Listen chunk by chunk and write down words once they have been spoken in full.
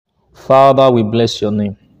Father, we bless your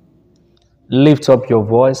name. Lift up your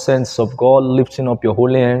voice, sense of God, lifting up your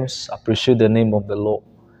holy hands. Appreciate the name of the Lord.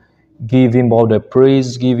 Give him all the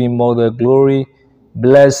praise, give him all the glory.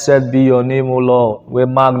 Blessed be your name, O Lord. We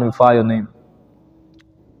magnify your name.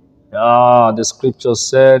 The scripture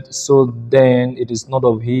said, so then it is not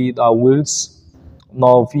of he that wills,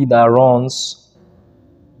 nor of he that runs.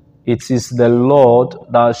 It is the Lord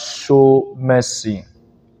that show mercy.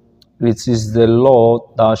 It is the Lord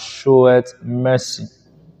that showeth mercy.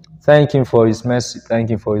 Thank him for his mercy. Thank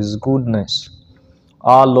him for his goodness.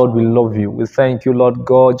 Our Lord, we love you. We thank you, Lord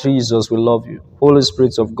God. Jesus, we love you. Holy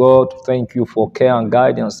Spirit of God, thank you for care and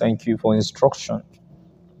guidance. Thank you for instruction.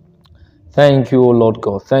 Thank you, O Lord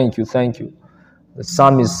God. Thank you, thank you. The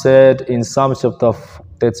psalmist said in Psalm chapter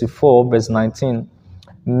 34, verse 19,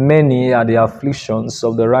 many are the afflictions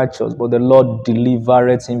of the righteous, but the Lord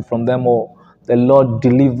delivereth him from them all. The Lord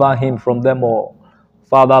deliver him from them all.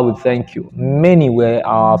 Father, we thank you. Many were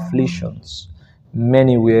our afflictions.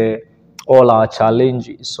 Many were all our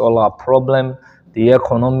challenges, all our problems, the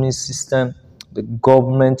economic system, the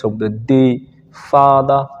government of the day.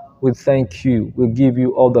 Father, we thank you. We give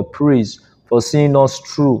you all the praise for seeing us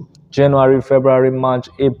through January, February, March,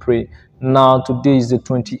 April. Now, today is the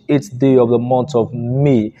 28th day of the month of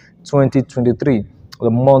May 2023. The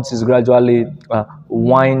month is gradually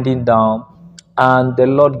winding down, and the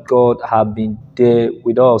Lord God has been there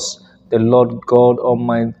with us. The Lord God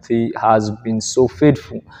Almighty has been so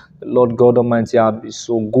faithful. The Lord God Almighty has been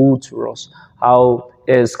so good to us. How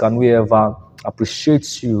else can we ever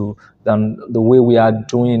appreciate you than the way we are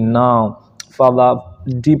doing now? Father,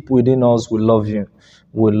 deep within us, we love you.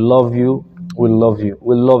 We love you. We love you.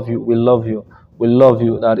 We love you. We love you. We love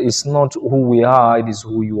you. That it's not who we are, it is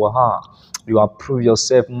who you are. You have proved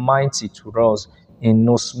yourself mighty to us in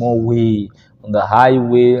no small way. On the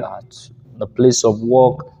highway, at the place of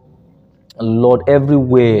work, Lord,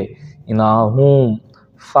 everywhere in our home.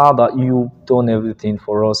 Father, you've done everything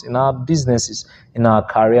for us in our businesses, in our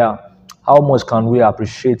career. How much can we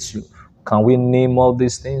appreciate you? Can we name all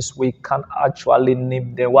these things? We can't actually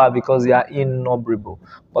name them. Why? Because they are innumerable.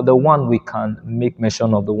 But the one we can make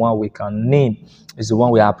mention of, the one we can name, is the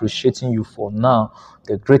one we are appreciating you for now.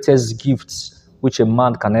 The greatest gifts which a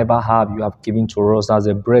man can ever have, you have given to us as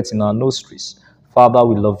a breath in our nostrils. Father,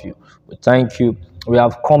 we love you. We thank you. We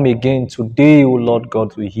have come again today, O Lord God,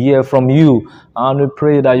 to hear from you. And we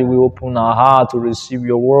pray that you will open our heart to receive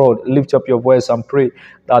your word. Lift up your voice and pray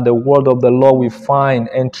that the word of the Lord will find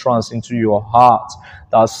entrance into your heart.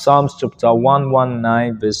 That Psalms chapter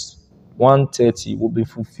 119, verse 130 will be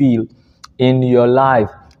fulfilled in your life.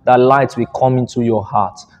 That light will come into your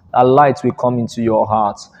heart. That light will come into your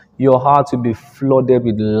heart. Your heart will be flooded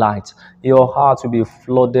with light. Your heart will be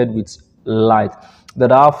flooded with light.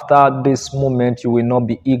 That after this moment, you will not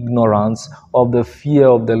be ignorant of the fear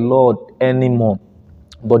of the Lord anymore,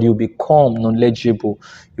 but you become knowledgeable.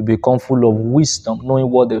 You become full of wisdom,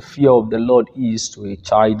 knowing what the fear of the Lord is to a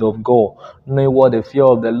child of God, knowing what the fear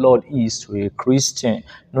of the Lord is to a Christian,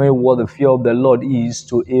 knowing what the fear of the Lord is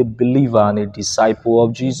to a believer and a disciple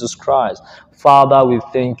of Jesus Christ. Father, we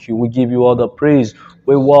thank you. We give you all the praise.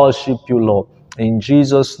 We worship you, Lord. In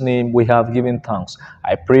Jesus' name, we have given thanks.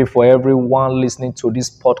 I pray for everyone listening to this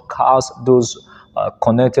podcast, those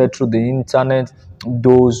connected through the internet,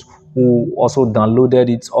 those who also downloaded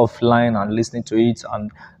it offline and listening to it,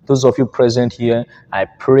 and those of you present here. I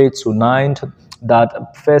pray tonight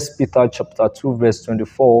that First Peter chapter 2, verse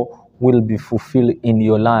 24 will be fulfilled in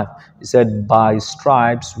your life. He said, by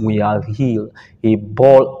stripes we are healed. He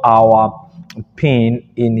bore our pain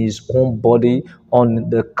in his own body on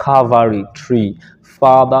the Calvary tree.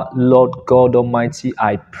 Father, Lord God Almighty,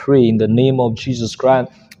 I pray in the name of Jesus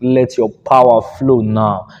Christ, let your power flow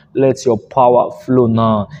now. Let your power flow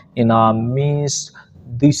now in our midst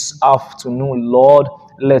this afternoon, Lord.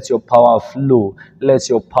 Let your power flow. Let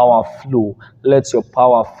your power flow. Let your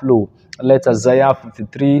power flow. Let Isaiah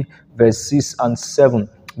 53, verse 6 and 7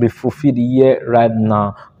 be fulfilled here right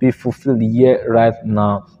now. Be fulfilled here right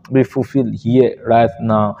now. Be fulfilled here right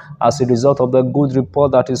now. As a result of the good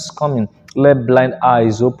report that is coming, let blind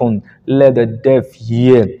eyes open. Let the deaf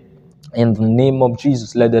hear. In the name of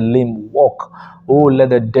Jesus, let the lame walk. Oh, let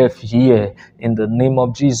the deaf hear. In the name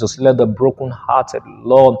of Jesus, let the broken-hearted,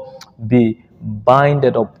 Lord, be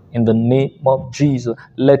binded up. In the name of Jesus,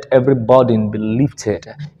 let every burden be lifted.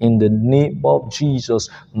 In the name of Jesus,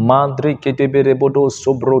 Mandre kedeberebodo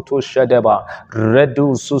sobroto shadeba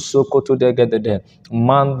redu susokoto degedede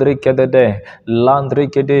mandre kedede landre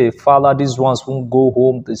kede. Father, these ones won't go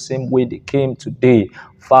home the same way they came today.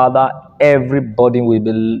 Father, everybody will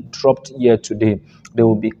be dropped here today. They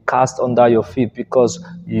will be cast under your feet, because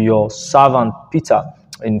your servant Peter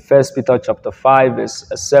in First Peter chapter 5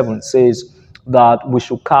 verse 7 says that we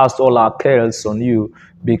should cast all our cares on you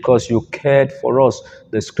because you cared for us.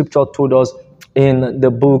 The scripture told us in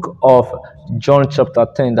the book of John chapter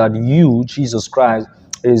 10 that you, Jesus Christ,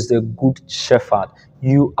 is the good shepherd.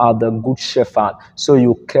 You are the good shepherd. So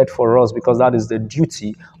you cared for us, because that is the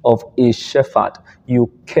duty of a shepherd.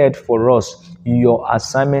 You cared for us. Your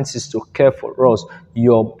assignment is to care for us.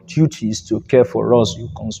 Your duty is to care for us.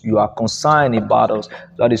 You are concerned about us.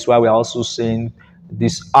 That is why we are also saying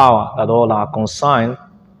this hour that all are concerned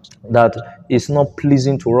that is not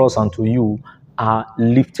pleasing to us and to you are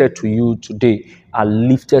lifted to you today, are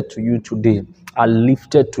lifted to you today, are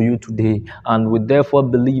lifted to you today. And we therefore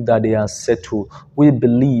believe that they are settled. We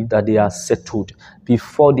believe that they are settled.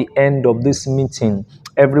 Before the end of this meeting,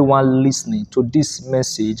 everyone listening to this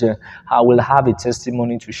message, I will have a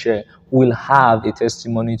testimony to share. Will have a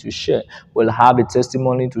testimony to share. Will have a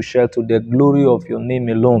testimony to share to the glory of your name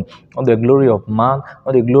alone, not the glory of man,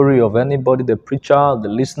 not the glory of anybody, the preacher, the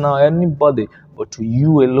listener, anybody, but to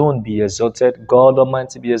you alone be exalted. God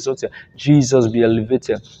Almighty be exalted. Jesus be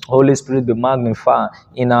elevated. Holy Spirit be magnified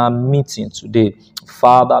in our meeting today.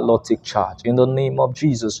 Father, Lord, take charge. In the name of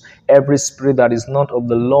Jesus, every spirit that is not of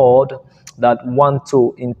the Lord that want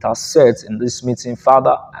to intercept in this meeting,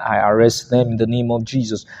 Father, I arrest them in the name of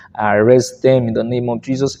Jesus. I arrest them in the name of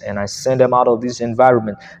Jesus, and I send them out of this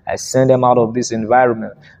environment. I send them out of this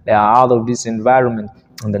environment. They are out of this environment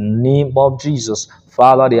in the name of Jesus.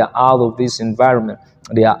 Father, they are out of this environment.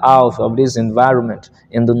 They are out of this environment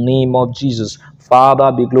in the name of Jesus.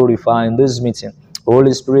 Father, be glorified in this meeting.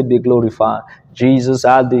 Holy Spirit, be glorified. Jesus,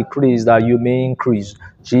 I decrease that you may increase.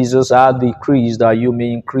 Jesus, I decrease that you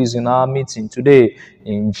may increase in our meeting today.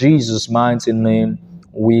 In Jesus' mighty name,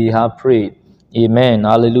 we have prayed. Amen.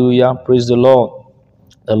 Hallelujah. Praise the Lord.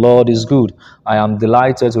 The Lord is good. I am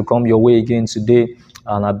delighted to come your way again today.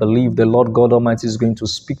 And I believe the Lord God Almighty is going to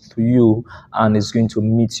speak to you and is going to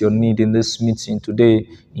meet your need in this meeting today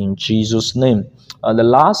in Jesus' name. The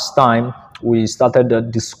last time we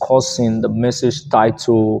started discussing the message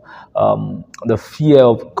title, The Fear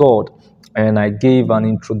of God, and I gave an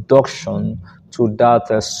introduction to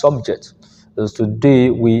that subject. Today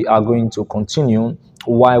we are going to continue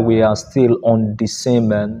while we are still on the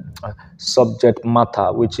same subject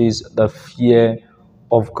matter, which is the fear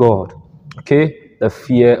of God. Okay, the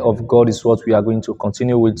fear of God is what we are going to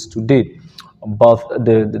continue with today. But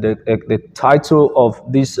the title of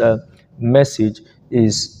this message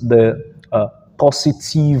is the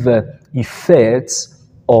positive effects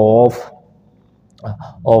of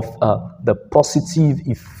the positive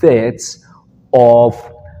effects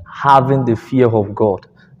of having the fear of God,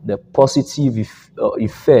 the positive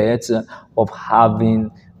effects of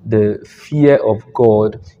having the fear of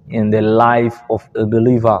God in the life of a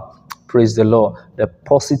believer. Praise the Lord. The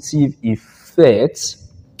positive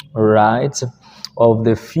effects, right, of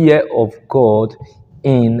the fear of God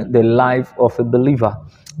in the life of a believer.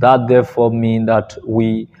 That therefore means that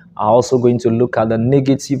we are also going to look at the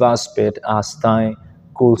negative aspect as time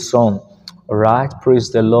goes on. All right,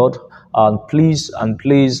 praise the Lord. And please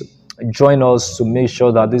join us to make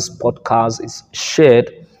sure that this podcast is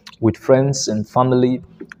shared with friends and family,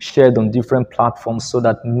 shared on different platforms so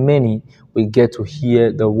that many will get to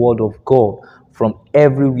hear the word of God from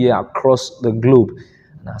everywhere across the globe.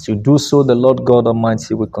 And as you do so, the Lord God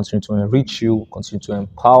Almighty will continue to enrich you, continue to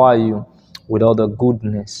empower you with all the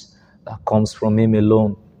goodness that comes from Him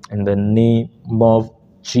alone. In the name of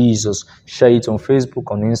Jesus. Share it on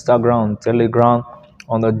Facebook, on Instagram, on Telegram,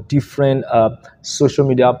 on the different social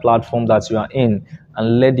media platforms that you are in,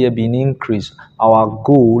 and let there be an increase. Our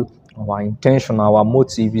goal, our intention, our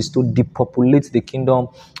motive is to depopulate the kingdom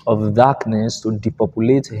of darkness, to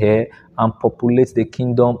depopulate here and populate the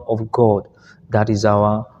kingdom of God. That is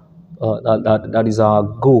our that is our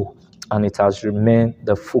goal, and it has remained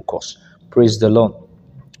the focus. Praise the Lord.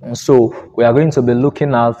 And so we are going to be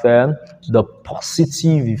looking at the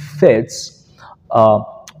positive effects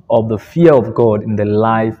of the fear of God in the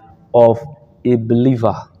life of a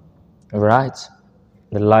believer. Right?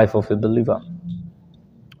 The life of a believer.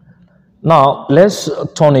 Now, let's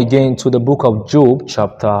turn again to the book of Job,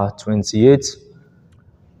 chapter 28.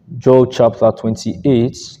 Job, chapter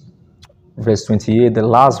 28, verse 28, the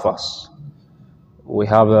last verse. We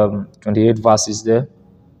have 28 verses there.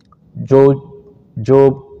 Job,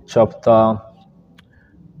 chapter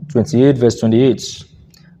 28, verse 28.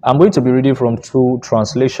 I'm going to be reading from two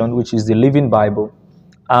translations, which is the Living Bible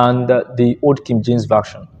and the Old King James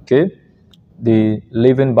Version. Okay? The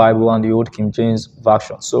Living Bible and the Old King James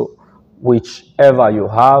Version. So, whichever you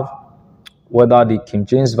have, whether the King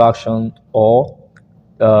James Version or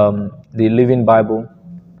the Living Bible.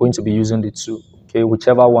 I'm going to be using the two. Okay,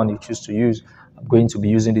 whichever one you choose to use, I'm going to be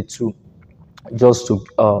using the two, just to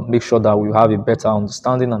make sure that we have a better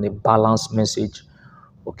understanding and a balanced message.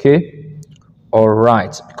 Okay, all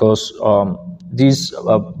right, because this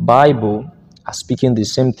Bible are speaking the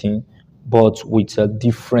same thing, but with a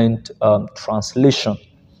different translation.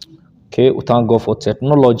 Okay, we thank God for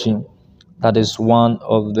technology. That is one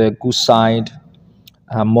of the good side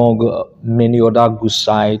among many other good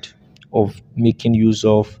side of making use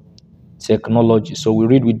of technology. So we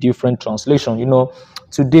read with different translation.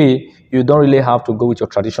 Today you don't really have to go with your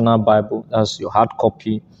traditional Bible, that's your hard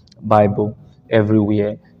copy Bible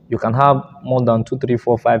everywhere. You can have more than 2, 3,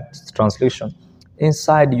 4, 5 translation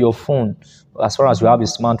inside your phone. As far as you have a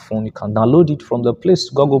smartphone, you can download it from the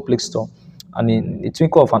Google Play Store, and in the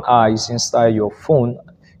twinkle of an eye, it's inside your phone.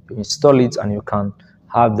 You install it, and you can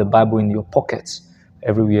have the Bible in your pockets.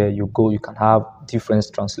 Everywhere you go, you can have different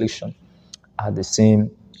translation at the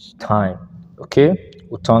same time. Okay,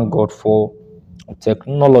 we thank God for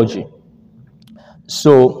technology.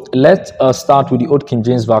 So let's start with the Old King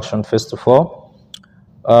James Version first of all.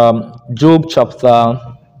 Job chapter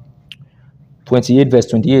 28, verse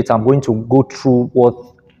 28. I'm going to go through what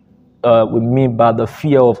we mean by the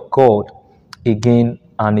fear of God again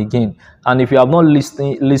and again. And if you have not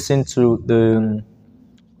listened to the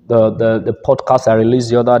podcast I released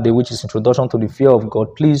the other day, which is Introduction to the Fear of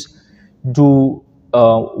God, please do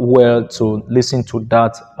well to listen to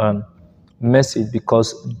that message,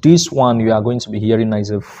 because this one you are going to be hearing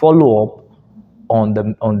is a follow-up on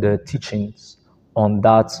the teachings on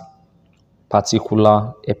that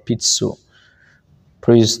particular episode.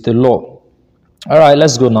 Praise the Lord. All right,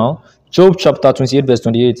 let's go now. Job chapter 28, verse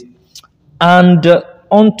 28. And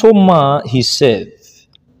unto man he said,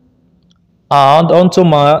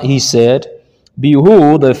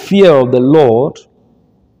 behold, the fear of the Lord,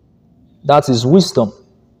 that is wisdom,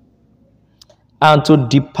 and to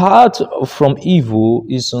depart from evil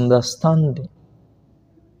is understanding.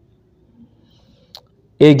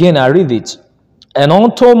 Again, I read it. And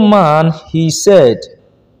unto man he said,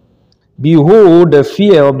 behold, the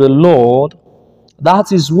fear of the Lord,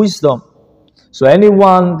 that is wisdom. So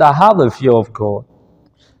anyone that has the fear of God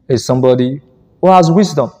is somebody who has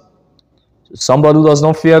wisdom. Somebody who does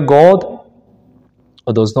not fear God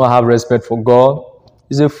or does not have respect for God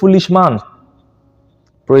is a foolish man.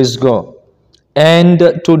 Praise God. And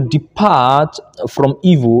to depart from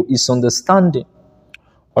evil is understanding.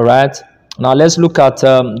 All right. Now let's look at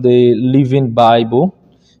the Living Bible.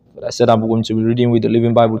 I said I'm going to be reading with the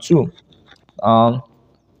Living Bible too. The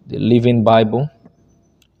Living Bible.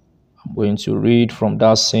 I'm going to read from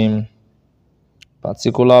that same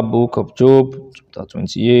particular book of Job, chapter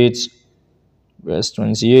 28, verse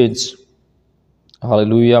 28.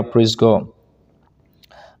 Hallelujah. Praise God.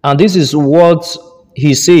 And this is what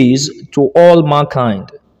he says to all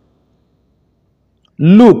mankind.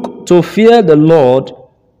 Look, to fear the Lord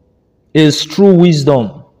is true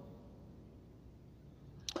wisdom.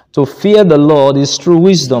 To fear the Lord is true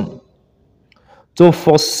wisdom. To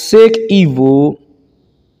forsake evil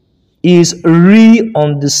is real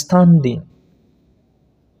understanding.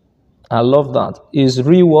 I love that. Is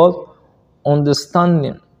real what?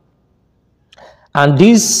 Understanding. And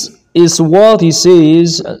this is what he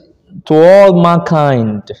says to all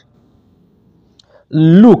mankind.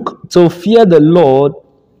 Look, to fear the Lord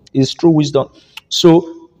is true wisdom.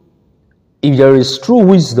 So, if there is true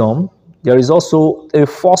wisdom, there is also a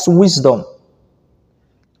false wisdom.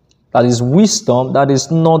 That is wisdom that is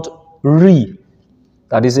not real.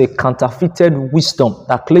 That is a counterfeited wisdom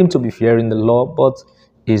that claims to be fearing the Lord, but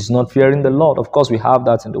is not fearing the Lord. Of course, we have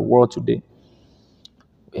that in the world today.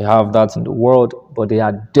 We have that in the world, but they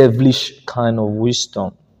are devilish kind of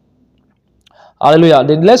wisdom. Hallelujah.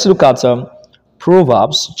 Then let's look at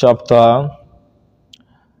Proverbs chapter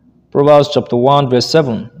 1, verse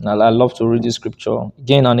 7. I love to read this scripture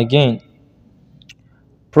again and again.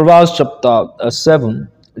 Proverbs chapter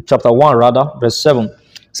 1 rather, verse 7.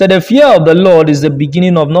 So the fear of the Lord is the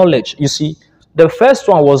beginning of knowledge. You see, the first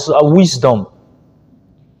one was wisdom.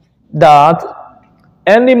 That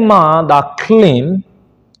any man that claims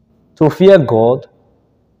to fear God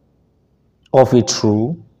of a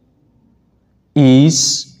truth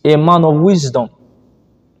is a man of wisdom.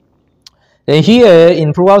 And here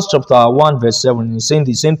in Proverbs chapter 1, verse 7, he's saying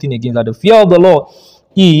the same thing again, that the fear of the Lord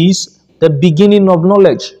is the beginning of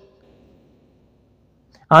knowledge.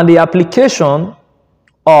 And the application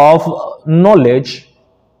of knowledge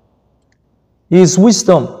is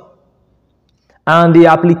wisdom. And the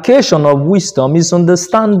application of wisdom is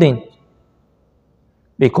understanding.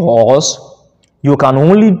 Because You can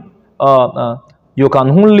only you can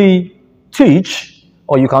only teach,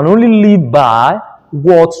 or you can only live by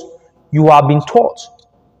what you have been taught.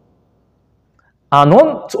 And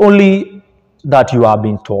not only that you have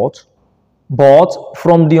been taught, but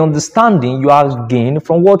from the understanding you have gained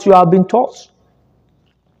from what you have been taught.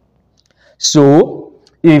 So,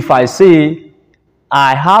 if I say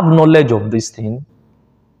I have knowledge of this thing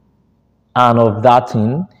and of that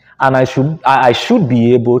thing, and I should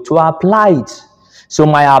be able to apply it. So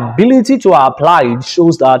my ability to apply it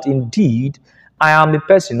shows that indeed I am a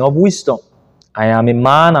person of wisdom. I am a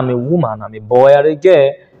man, I'm a woman, I'm a boy or a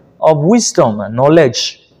girl of wisdom and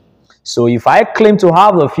knowledge. So if I claim to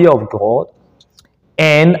have the fear of God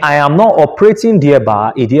and I am not operating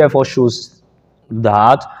thereby, it therefore shows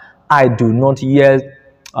that I do not yet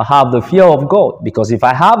have the fear of God. Because if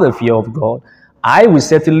I have the fear of God, I will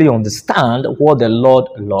certainly understand what the Lord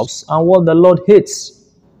loves and what the Lord hates.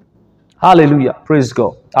 Hallelujah. Praise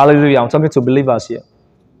God. Hallelujah. I'm talking to believers here.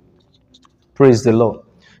 Praise the Lord.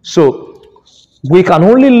 So, we can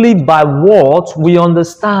only live by what we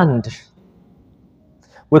understand.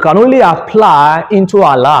 We can only apply into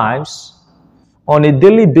our lives on a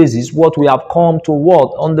daily basis what we have come to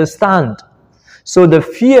what? Understand. So the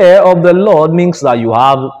fear of the Lord means that you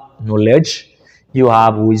have knowledge, you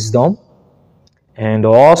have wisdom, and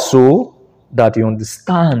also that you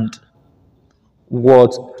understand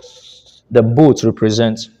what the both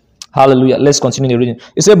represents. Hallelujah. Let's continue the reading.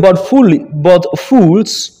 It said, but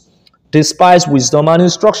fools despise wisdom and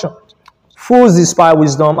instruction. Fools despise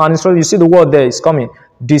wisdom and instruction. You see the word there is coming.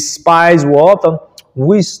 Despise what?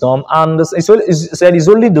 Wisdom. And it said it's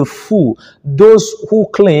only the fool, those who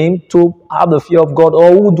claim to have the fear of God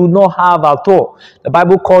or who do not have at all. The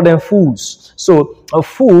Bible called them fools. So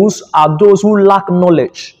fools are those who lack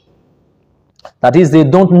knowledge. That is, they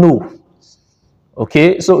don't know.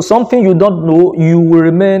 Okay, so something you don't know, you will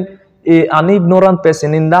remain an ignorant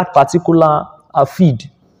person in that particular field,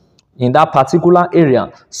 in that particular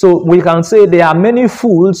area. So we can say there are many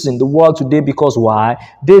fools in the world today because why?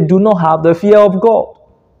 They do not have the fear of God.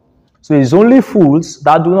 So it's only fools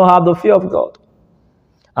that do not have the fear of God.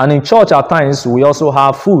 And in church at times, we also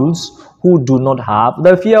have fools who do not have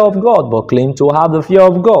the fear of God, but claim to have the fear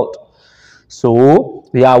of God. So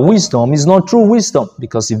their wisdom is not true wisdom,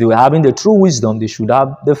 because if they were having the true wisdom, they should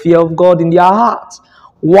have the fear of God in their hearts.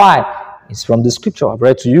 Why? It's from the scripture I've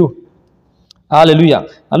read to you. Hallelujah.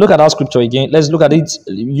 Now look at that scripture again. Let's look at it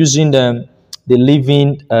using the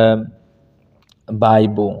Living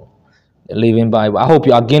Bible. The Living Bible. I hope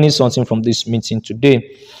you are gaining something from this meeting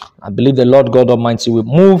today. I believe the Lord God Almighty will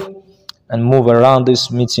move around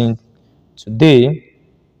this meeting today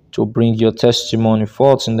to bring your testimony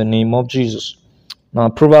forth in the name of Jesus. Now,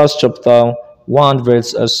 Proverbs chapter 1,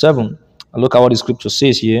 verse 7. Look at what the scripture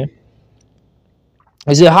says here.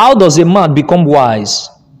 It says, how does a man become wise?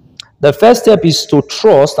 The first step is to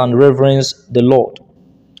trust and reverence the Lord.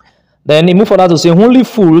 Then he moved further to say, only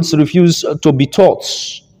fools refuse to be taught.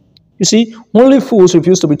 You see, only fools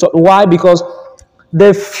refuse to be taught. Why? Because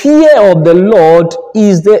the fear of the Lord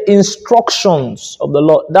is the instructions of the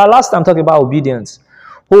Lord. That last time talking about obedience.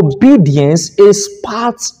 Obedience is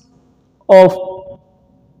part of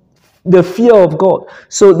the fear of God.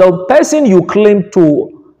 So the person you claim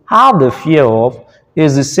to have the fear of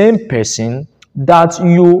is the same person that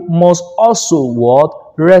you must also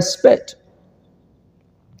what? Respect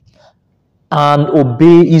and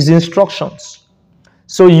obey his instructions.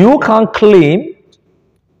 So you can claim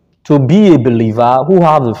to be a believer who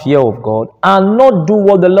have the fear of God and not do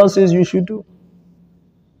what the Lord says you should do.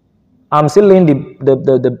 I'm still laying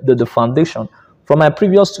the foundation from my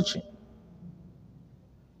previous teaching.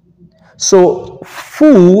 So,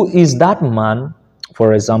 fool is that man,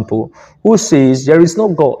 for example, who says there is no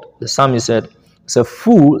God. The psalmist said, it's a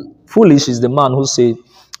fool. Foolish is the man who says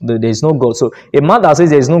that there is no God. So, a man that says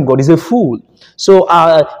there is no God is a fool. So,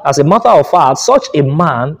 as a matter of fact, such a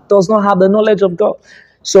man does not have the knowledge of God.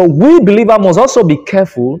 So, we believers must also be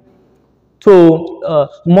careful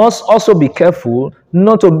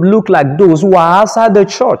not to look like those who are outside the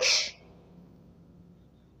church.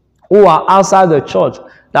 Who are outside the church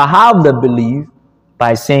that have the belief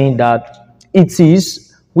by saying that it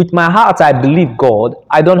is with my heart I believe God,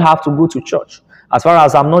 I don't have to go to church. As far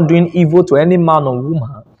as I'm not doing evil to any man or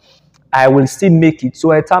woman, I will still make it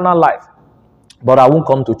to eternal life. But I won't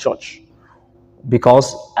come to church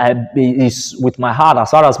because it's with my heart.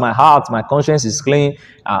 As far as my heart, my conscience is clean.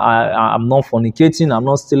 I'm not fornicating, I'm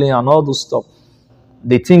not stealing and all those stuff.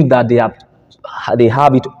 They think that they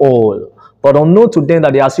have it all. But unknown to them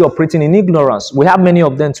that they are still operating in ignorance. We have many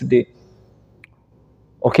of them today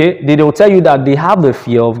Okay, they will tell you that they have the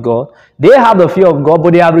fear of God. They have the fear of God,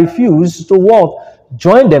 but they have refused to what?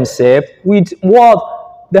 Join themselves with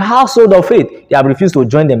what? The household of faith. They have refused to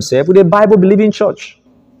join themselves with a Bible believing church.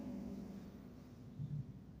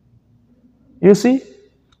 You see?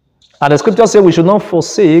 And the scripture says we should not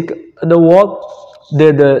forsake the what?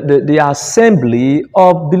 The assembly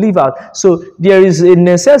of believers. So there is a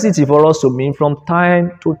necessity for us to meet from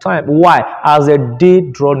time to time. Why? As the day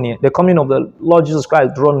draw near, the coming of the Lord Jesus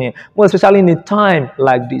Christ draw near. More especially in a time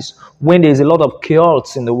like this, when there is a lot of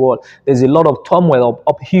chaos in the world, there's a lot of turmoil, of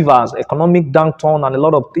upheavals, economic downturn, and a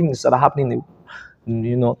lot of things that are happening.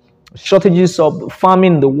 Shortages of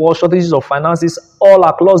farming in the world, shortages of finances all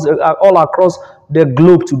across the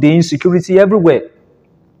globe today, insecurity everywhere.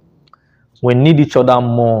 We need each other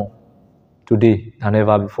more today than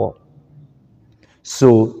ever before.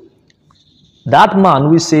 So that man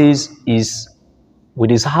who says is with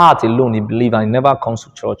his heart alone, he believes and he never comes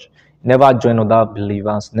to church, never join other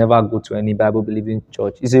believers, never go to any Bible believing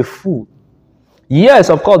church, is a fool. Yes,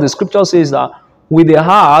 of course, the scripture says that with the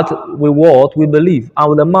heart we what? We believe. And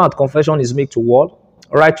with the mouth confession is made to what?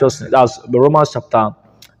 Righteousness. That's the Romans chapter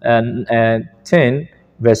 10,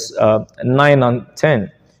 verse 9 and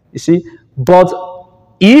 10. You see? But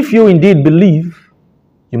if you indeed believe,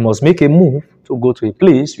 you must make a move to go to a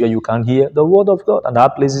place where you can hear the word of God. And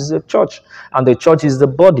that place is the church. And the church is the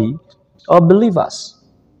body of believers.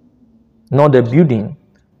 Not the building,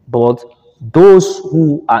 but those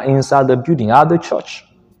who are inside the building are the church.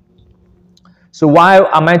 So why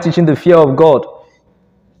am I teaching the fear of God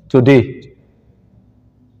today?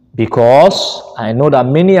 Because I know that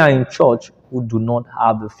many are in church who do not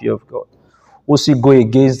have the fear of God, who still go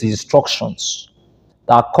against the instructions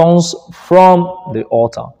that comes from the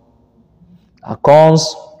altar, that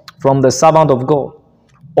comes from the servant of God,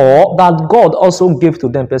 or that God also gave to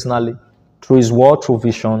them personally through his word, through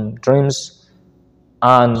vision, dreams,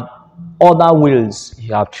 and other ways he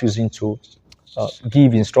have chosen to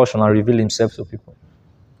give instruction and reveal himself to people.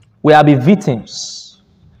 We have been victims.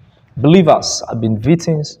 Believers have been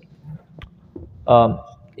victims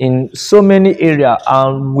in so many areas,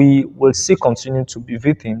 and we will still continue to be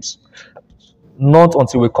victims, not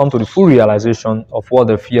until we come to the full realization of what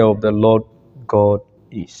the fear of the Lord God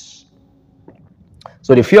is.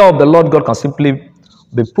 So the fear of the Lord God can simply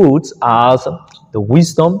be put as the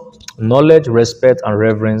wisdom, knowledge, respect, and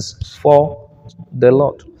reverence for the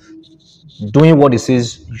Lord. Doing what he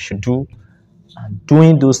says you should do, and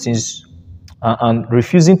doing those things and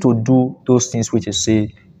refusing to do those things which he says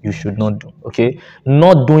you should not do. Okay,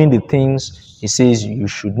 not doing the things he says you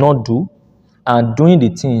should not do, and doing the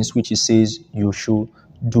things which he says you should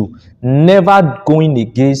do. Never going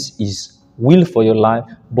against his will for your life,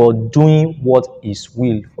 but doing what his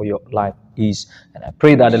will for your life is. And I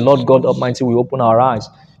pray that the Lord God Almighty will open our eyes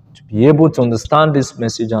to be able to understand this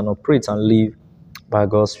message and operate and live by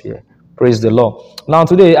God's fear. Praise the Lord. Now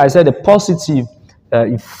today I said the positive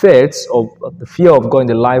effects of the fear of God in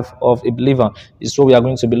the life of a believer is what we are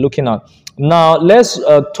going to be looking at. Now let's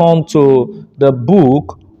turn to the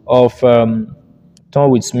book of turn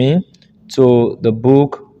with me to the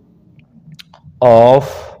book of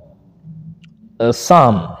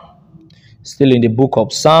Psalm. Still in the book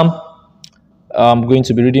of Psalm. I'm going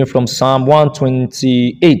to be reading from Psalm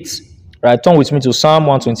 128. Right, turn with me to Psalm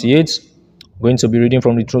 128. I'm going to be reading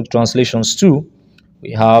from the Truth Translations too.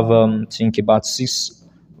 We have, think about 6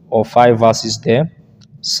 or 5 verses there.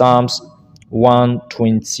 Psalms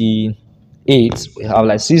 128. We have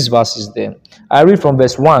like 6 verses there. I read from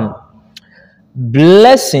verse 1.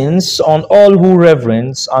 Blessings on all who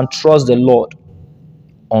reverence and trust the Lord,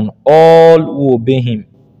 on all who obey him.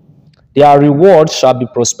 Their reward shall be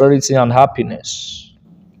prosperity and happiness.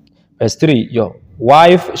 Verse 3. Your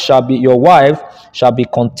wife shall be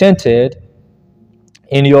contented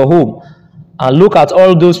in your home. And look at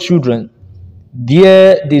all those children.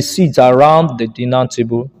 There they sit around the dinner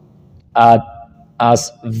table,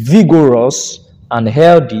 as vigorous and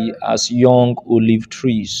healthy as young olive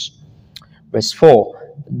trees. Verse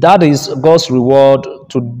 4. That is God's reward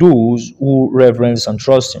to those who reverence and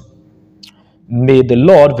trust him. May the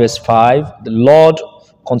Lord, verse 5, the Lord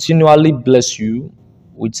continually bless you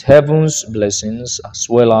with heaven's blessings as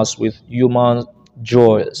well as with human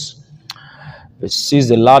joys. Verse 6,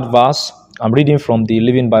 the last verse. I'm reading from the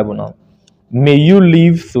Living Bible now. May you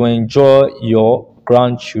live to enjoy your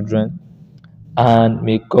grandchildren, and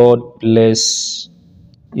may God bless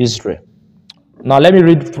Israel. Now let me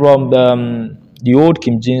read from the Old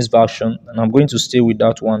King James Version, and I'm going to stay with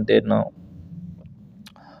that one there now.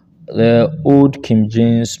 The Old King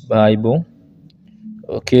James Bible.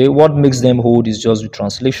 Okay, what makes them old is just the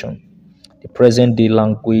translation. The present day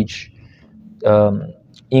language,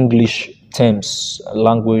 English terms,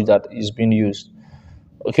 language that is being used.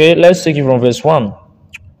 Okay, let's take it from verse 1.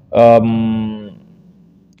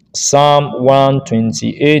 Psalm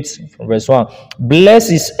 128 from verse 1.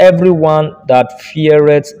 Blessed is everyone that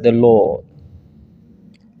feareth the Lord,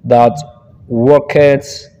 that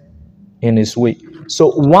worketh in his way.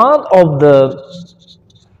 So one of the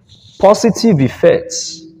positive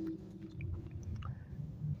effects,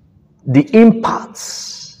 the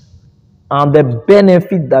impacts, and the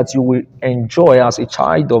benefit that you will enjoy as a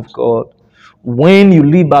child of God when you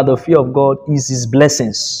live by the fear of God is his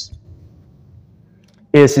blessings.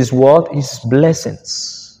 Is his what? His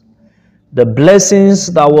blessings. The blessings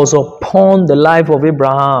that was upon the life of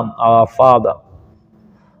Abraham, our father,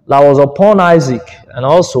 that was upon Isaac, and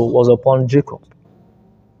also was upon Jacob.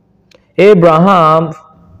 Abraham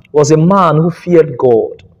was a man who feared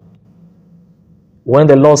God. When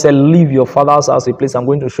the Lord said, leave your father's house, a place I'm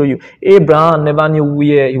going to show you, Abraham never knew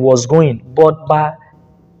where he was going, but by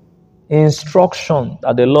instruction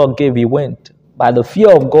that the Lord gave, he went. By the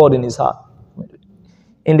fear of God in his heart.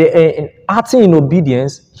 In acting in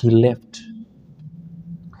obedience, he left.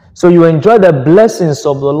 So you enjoy the blessings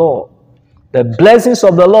of the Lord. The blessings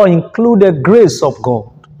of the Lord include the grace of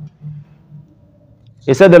God.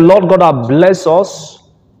 He said the Lord God has blessed us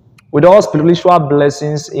with all spiritual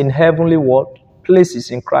blessings in heavenly what?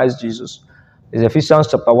 Places in Christ Jesus. It's Ephesians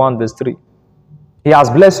chapter 1 verse 3. He has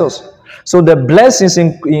blessed us. So the blessings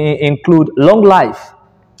include long life.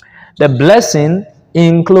 The blessing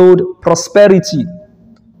include prosperity,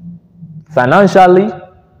 financially,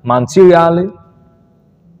 materially,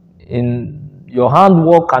 in your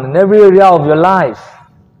handwork, and in every area of your life.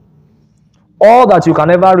 All that you can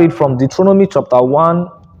ever read from Deuteronomy chapter 1,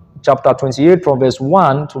 chapter 28, from verse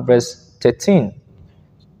 1 to verse 13,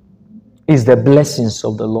 is the blessings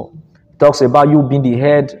of the Lord. It talks about you being the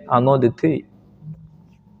head and not the tail.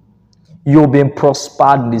 You'll be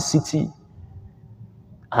prospered in the city,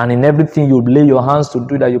 and in everything you lay your hands to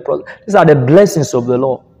do that you prosper. These are the blessings of the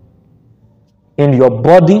Lord. In your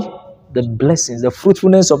body, the blessings, the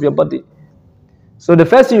fruitfulness of your body. So the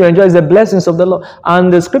first thing you enjoy is the blessings of the Lord.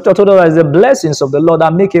 And the scripture told us that it's the blessings of the Lord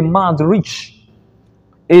that make a man rich.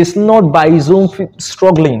 It's not by his own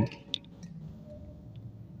struggling.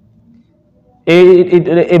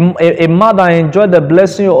 A man that enjoys the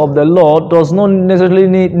blessing of the Lord does not necessarily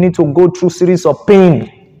need to go through series of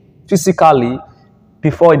pain physically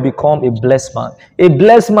before he become a blessed man. A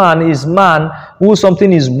blessed man is man who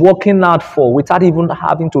something is working out for without even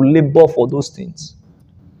having to labor for those things.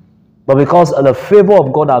 But because the favor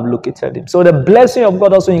of God have located him. So the blessing of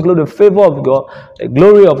God also includes the favor of God, the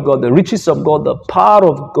glory of God, the riches of God, the power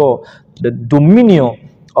of God, the dominion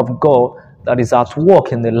of God that is at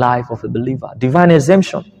work in the life of a believer. Divine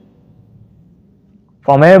exemption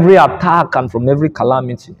from every attack and from every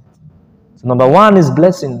calamity. So number one is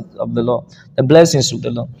blessings of the Lord. The blessings of the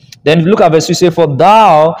Lord. Then look at verse 2. Say, for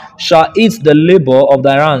thou shalt eat the labor of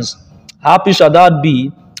thy hands. Happy shall that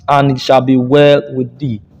be, and it shall be well with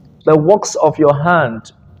thee. The works of your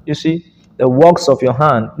hand, you see, the works of your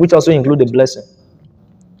hand, which also include the blessing.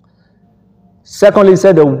 Secondly, he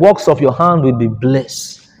said the works of your hand will be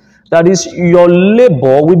blessed. That is, your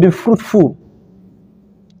labor will be fruitful.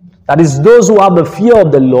 That is, those who have the fear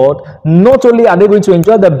of the Lord, not only are they going to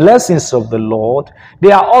enjoy the blessings of the Lord,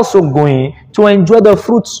 they are also going to enjoy the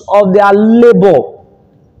fruits of their labor.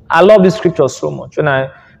 I love this scripture so much. When I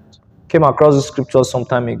came across this scripture some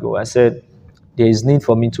time ago, I said, there is need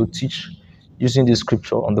for me to teach using this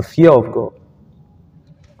scripture on the fear of God.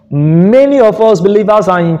 Many of us believers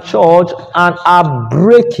are in church and are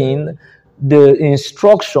breaking the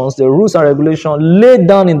instructions, the rules and regulations laid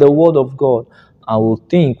down in the word of God, and will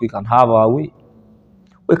think we can have our way.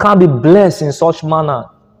 We can't be blessed in such manner.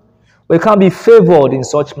 We can't be favored in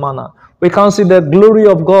such manner. We can't see the glory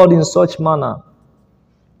of God in such manner.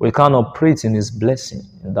 We can't operate in his blessing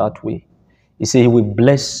in that way. He said he will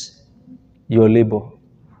bless your labor.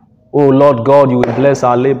 Oh Lord God, you will bless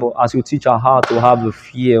our labor as you teach our heart to have the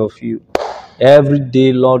fear of you. Every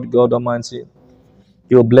day, Lord God Almighty,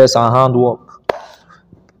 you will bless our handwork.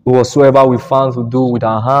 Whatsoever we find to do with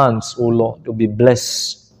our hands, oh Lord, you'll be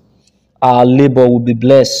blessed. Our labor will be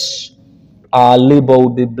blessed. Our labor will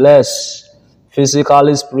be blessed.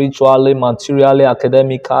 Physically, spiritually, materially,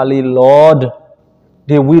 academically, Lord,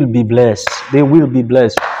 they will be blessed. They will be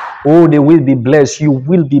blessed. Oh, they will be blessed. You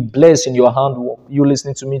will be blessed in your handwork. You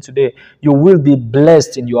listening to me today. You will be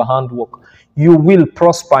blessed in your handwork. You will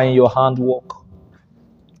prosper in your handwork.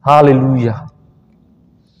 Hallelujah.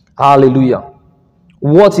 Hallelujah.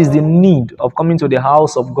 What is the need of coming to the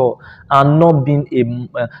house of God and not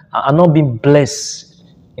being blessed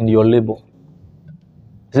in your labor?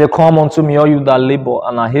 He said, "Come unto me, all you that labor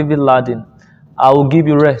and are heavy laden, I will give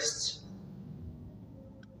you rest."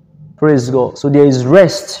 Praise God. So there is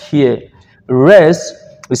rest here. Rest.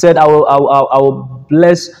 He said, I will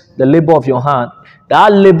bless the labor of your hand.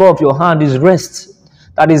 That labor of your hand is rest.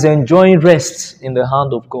 That is enjoying rest in the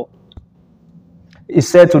hand of God. He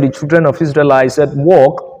said to the children of Israel, he said,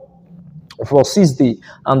 "Walk for 6 days,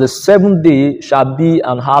 and the 7th day shall be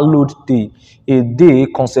an hallowed day, a day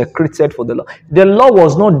consecrated for the Lord." The Lord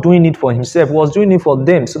was not doing it for himself, he was doing it for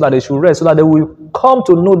them so that they should rest, so that they will come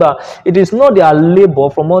to know that it is not their labor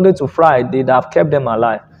from Monday to Friday that have kept them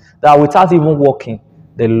alive, that without even working,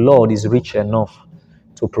 the Lord is rich enough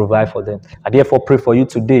to provide for them. I therefore pray for you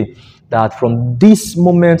today that from this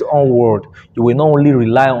moment onward, you will not only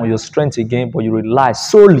rely on your strength again, but you rely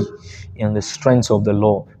solely in the strength of the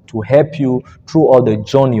Lord to help you through all the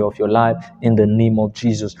journey of your life in the name of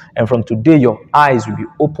Jesus. And from today, your eyes will be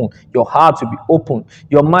open, your heart will be open,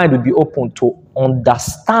 your mind will be open to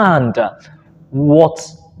understand what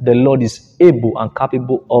the Lord is able and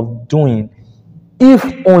capable of doing, if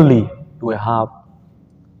only you will have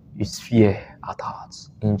his fear at heart.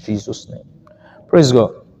 In Jesus' name. Praise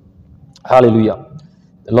God. Hallelujah.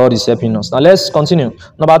 The Lord is helping us. Now let's continue.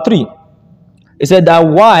 Number 3. It said, "Thy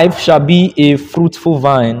wife shall be a fruitful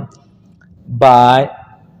vine by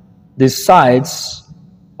the sides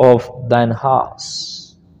of thine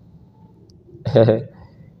house."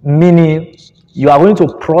 Meaning, you are going to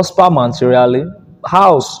prosper materially.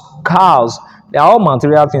 House, cars, they are all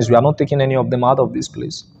material things. We are not taking any of them out of this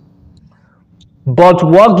place. But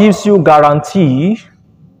what gives you guarantee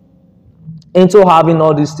into having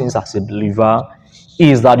all these things as a believer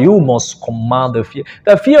is that you must command the fear.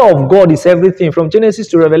 The fear of God is everything from Genesis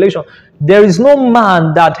to Revelation. There is no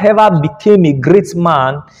man that ever became a great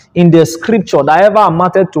man in the scripture that ever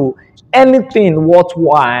amounted to anything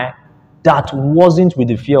worthwhile that wasn't with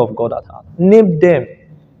the fear of God at heart. Name them.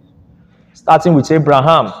 Starting with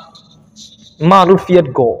Abraham, man who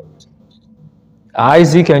feared God.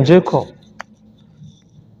 Isaac and Jacob.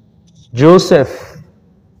 Joseph,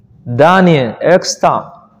 Daniel,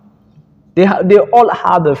 Esther. They all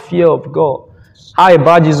had the fear of God. How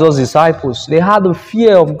about Jesus' disciples? They had the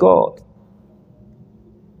fear of God.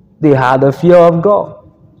 They had the fear of God.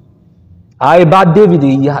 How about David?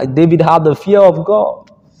 David had the fear of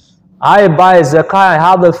God. How about Zechariah?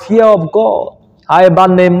 Had the fear of God. How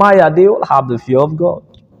about Nehemiah? They all have the fear of God.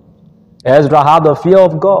 Ezra had the fear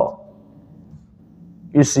of God.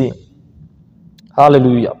 You see.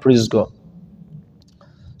 Hallelujah. Praise God.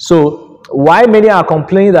 So, why many are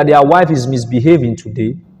complaining that their wife is misbehaving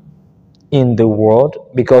today in the world?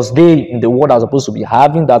 Because they in the world are supposed to be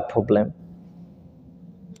having that problem.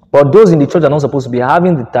 But those in the church are not supposed to be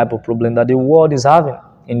having the type of problem that the world is having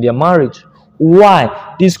in their marriage.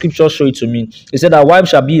 Why? This scripture show it to me. It said, "Thy wife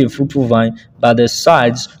shall be a fruitful vine by the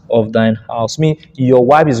sides of thine house." Mean your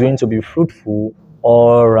wife is going to be fruitful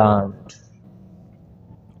all around.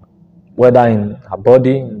 Whether in her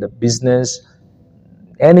body, in the business,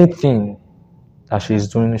 anything that she's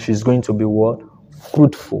doing, she's going to be what?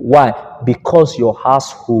 Fruitful. Why? Because your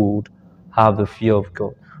household have the fear of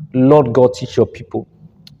God. Lord God, teach your people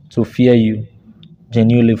to fear you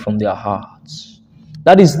genuinely from their hearts.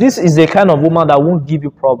 This is the kind of woman that won't give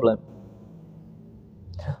you problem.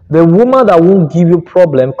 The woman that won't give you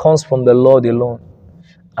problem comes from the Lord alone.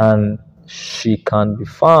 And she can be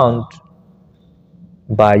found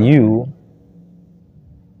by you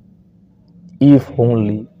if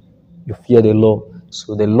only you fear the Lord.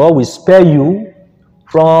 So the Lord will spare you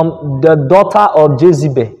from the daughter of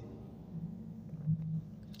Jezebel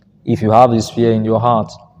if you have this fear in your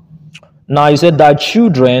heart. Now he said that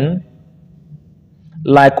children,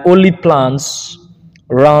 like olive plants,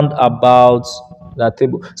 round about the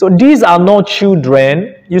table. So these are not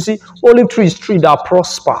children. You see, olive tree is tree that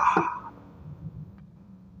prosper.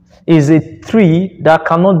 Is a tree that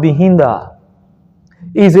cannot be hindered.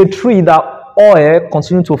 Is a tree that oil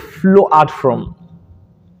continue to flow out from.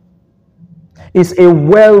 It's a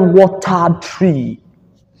well-watered tree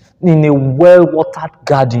in a well-watered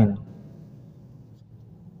garden.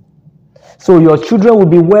 So your children will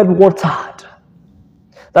be well-watered.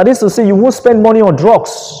 That is to say, you won't spend money on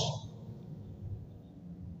drugs.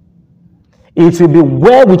 It will be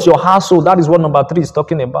well with your household. That is what number 3 is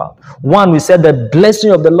talking about. 1, we said the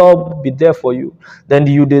blessing of the Lord will be there for you. Then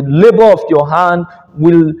the labor of your hand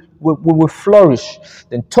will flourish.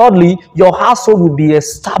 Then thirdly, your household will be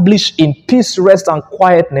established in peace, rest, and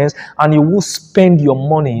quietness, and you will spend your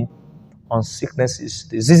money on sicknesses,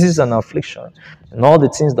 diseases, and affliction, and all the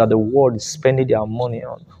things that the world is spending their money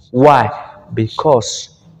on. Why?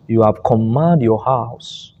 Because you have commanded your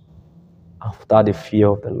house after the fear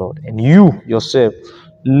of the Lord, and you yourself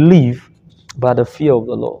live by the fear of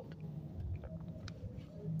the Lord.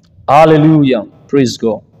 Hallelujah. Praise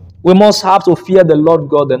God. We must have to fear the Lord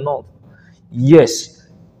God enough. Yes.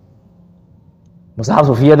 Must have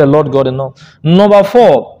to fear the Lord God enough. Number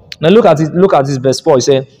 4. Now look at it. Look at this verse 4. It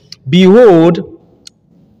says, behold,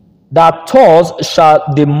 that thus shall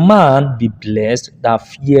the man be blessed that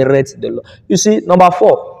feareth the Lord. You see, number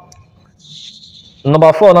 4.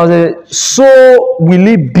 Number 4 now says, so will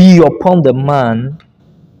it be upon the man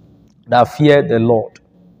that fear the Lord.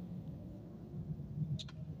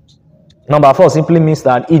 Number 4 simply means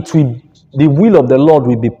that the will of the Lord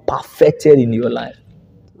will be perfected in your life.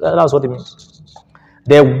 That's what it means.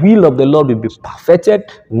 The will of the Lord will be perfected.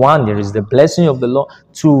 1, there is the blessing of the Lord.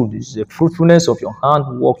 2, there is the fruitfulness of your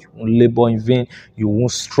hand work. You won't labor in vain. You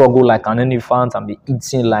won't struggle like an elephant and be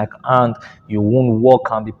eating like ant. You won't work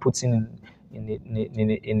and be putting in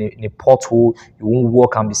a pothole. You won't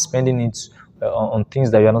work and be spending it on things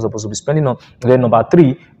that you are not supposed to be spending on. And then number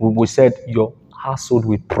 3, we said your household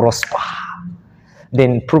will prosper.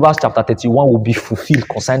 Then Proverbs chapter 31 will be fulfilled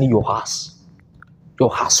concerning your house. Your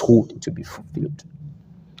household to be fulfilled.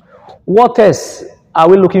 What else are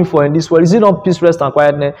we looking for in this world? Is it not peace, rest, and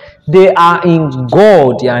quietness? They are in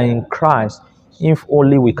God. They are in Christ. If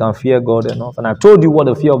only we can fear God enough. And I told you what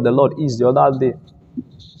the fear of the Lord is the other day.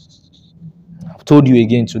 I've told you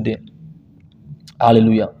again today.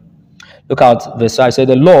 Hallelujah. Look at verse 5. Say,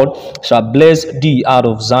 the Lord shall bless thee out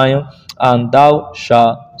of Zion, and thou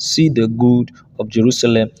shalt see the good of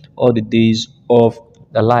Jerusalem all the days of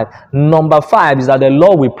the life. Number 5 is that the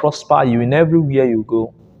Lord will prosper you in everywhere you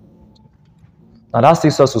go. Now that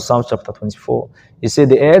takes us to Psalm chapter 24. He said,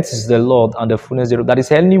 the earth is the Lord and the fullness thereof. That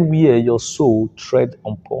is anywhere your soul tread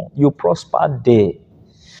upon. You prosper there.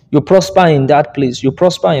 You prosper in that place. You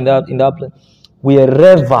prosper in that place.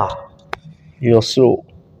 Wherever your soul,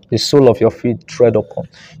 the sole of your feet tread upon.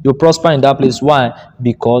 You prosper in that place. Why?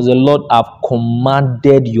 Because the Lord have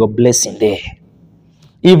commanded your blessing there.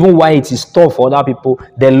 Even while it is tough for other people,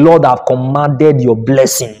 the Lord have commanded your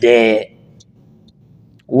blessing there.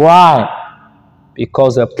 Why?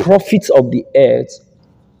 Because the profit of the earth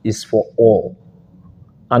is for all.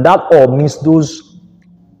 And that all means those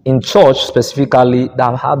in church specifically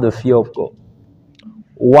that have the fear of God.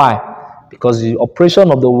 Why? Because the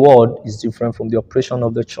operation of the world is different from the operation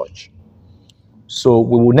of the church. So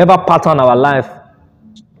we will never pattern our life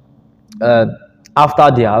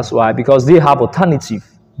after theirs. Why? Because they have alternative.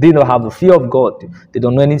 They don't have the fear of God. They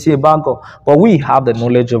don't know anything about God. But we have the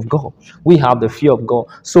knowledge of God. We have the fear of God.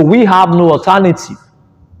 So we have no alternative.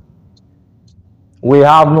 We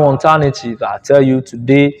have no alternative. I tell you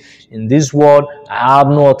today, in this world, I have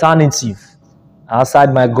no alternative.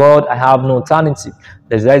 Outside my God, I have no alternative.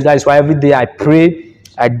 That is why every day I pray,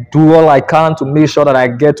 I do all I can to make sure that I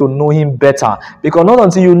get to know Him better. Because not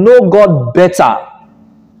until you know God better,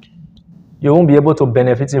 you won't be able to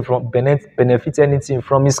benefit anything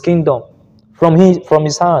from His kingdom, from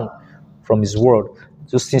His hand, from His word.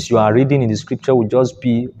 Just since you are reading in the scripture will just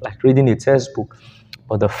be like reading a textbook.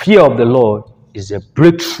 But the fear of the Lord is a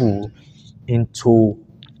breakthrough into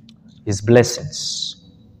His blessings.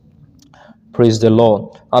 Praise the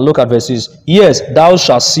Lord. And look at verses. Yes, thou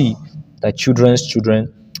shalt see thy children's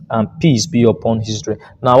children, and peace be upon his dream.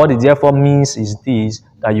 Now, what it therefore means is this,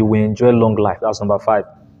 that you will enjoy long life. That's number 5.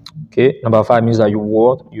 Okay, number 5 means that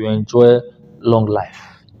you enjoy long life.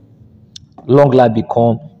 Long life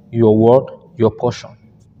become your word, your portion.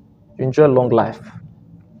 You enjoy long life.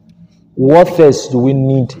 What else do we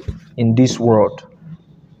need in this world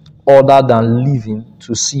other than living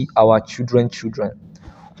to see our children?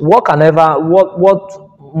 What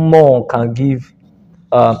more can give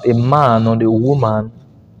a man or a woman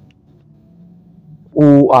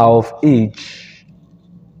who are of age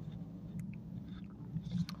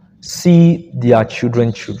see their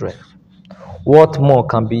children? What more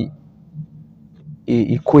can be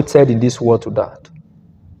equated in this world to that?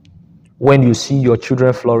 When you see your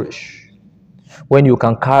children flourish, when you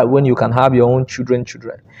can have your own children.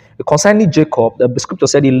 Concerning Jacob, the scripture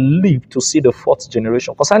said he lived to see the 4th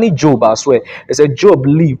generation. Concerning Job as well, it said Job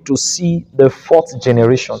lived to see the 4th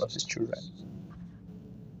generation of his children.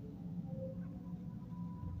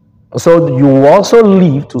 So you also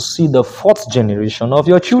live to see the 4th generation of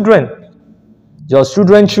your children. Your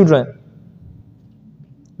children.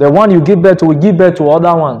 The one you give birth to will give birth to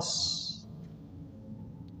other ones.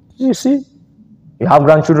 You see? You have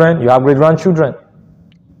grandchildren, you have great-grandchildren.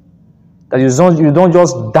 That you don't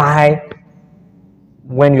just die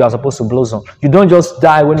when you are supposed to blossom. You don't just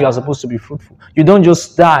die when you are supposed to be fruitful. You don't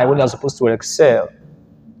just die when you are supposed to excel.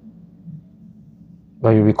 But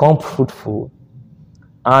you become fruitful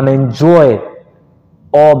and enjoy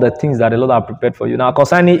all the things that the Lord has prepared for you. Now,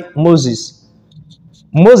 concerning Moses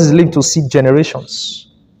lived to see generations.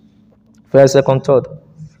 First, second, third,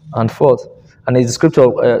 and fourth. And the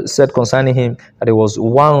scripture said concerning him that it was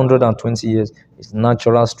 120 years. His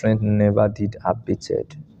natural strength never did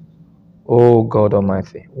abated. Oh God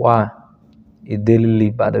Almighty. Why? He daily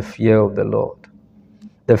lived by the fear of the Lord.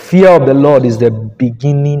 The fear of the Lord is the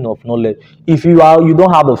beginning of knowledge. If you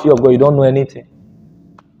don't have the fear of God, you don't know anything.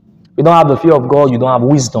 If you don't have the fear of God, you don't have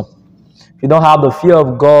wisdom. If you don't have the fear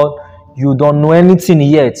of God, you don't know anything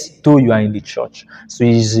yet, though you are in the church. So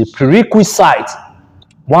it is a prerequisite.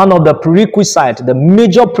 One of the prerequisites, the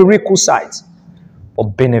major prerequisite for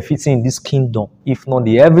benefiting in this kingdom, if not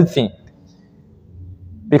the everything.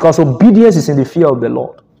 Because obedience is in the fear of the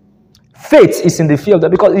Lord. Faith is in the fear of the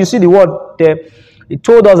Lord. Because you see the word there, it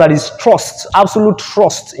told us that it's trust, absolute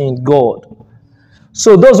trust in God.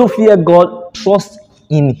 So those who fear God, trust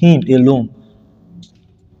in Him alone.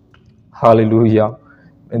 Hallelujah.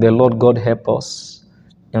 May the Lord God help us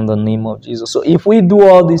in the name of Jesus. So if we do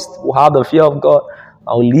all this, we have the fear of God,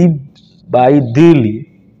 I'll live by it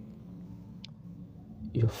daily.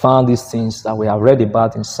 You found these things that we have read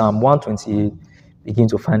about in Psalm 128 begin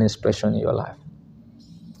to find expression in your life.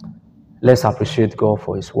 Let's appreciate God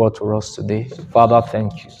for His word to us today. Father,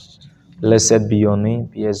 thank you. Blessed be your name.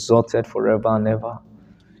 Be exalted forever and ever.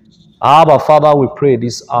 Abba, Father, we pray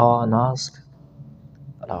this hour and ask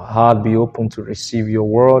that our heart be open to receive your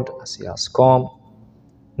word as it has come,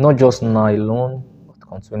 not just now alone, but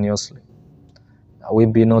continuously. That we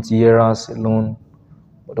be not hearers alone,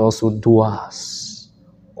 but also doers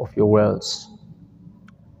of your words.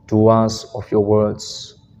 Doers of your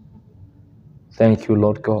words. Thank you,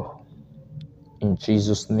 Lord God. In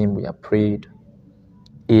Jesus' name we have prayed.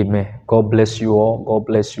 Amen. God bless you all. God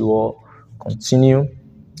bless you all. Continue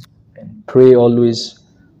and pray always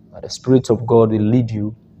that the Spirit of God will lead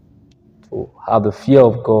you to have the fear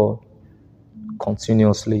of God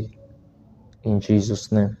continuously. In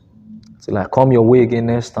Jesus' name. Till I come your way again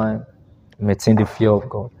next time, maintain the fear of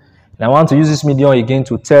God. And I want to use this medium again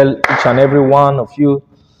to tell each and every one of you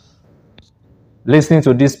listening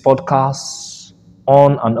to this podcast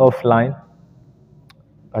on and offline,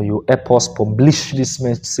 you help us publish these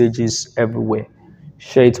messages everywhere.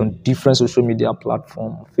 Share it on different social media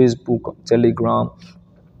platforms, Facebook, on Telegram,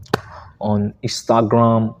 on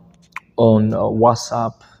Instagram, on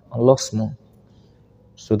WhatsApp, and lots more,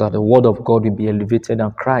 so that the word of God will be elevated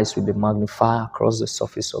and Christ will be magnified across the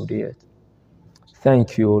surface of the earth.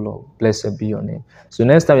 Thank you, O Lord. Blessed be your name. So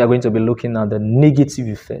next time we are going to be looking at the negative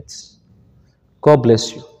effects. God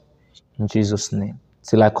bless you. In Jesus' name.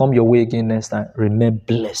 Till I come your way again next time, remain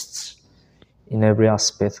blessed in every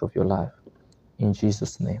aspect of your life. In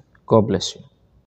Jesus' name. God bless you.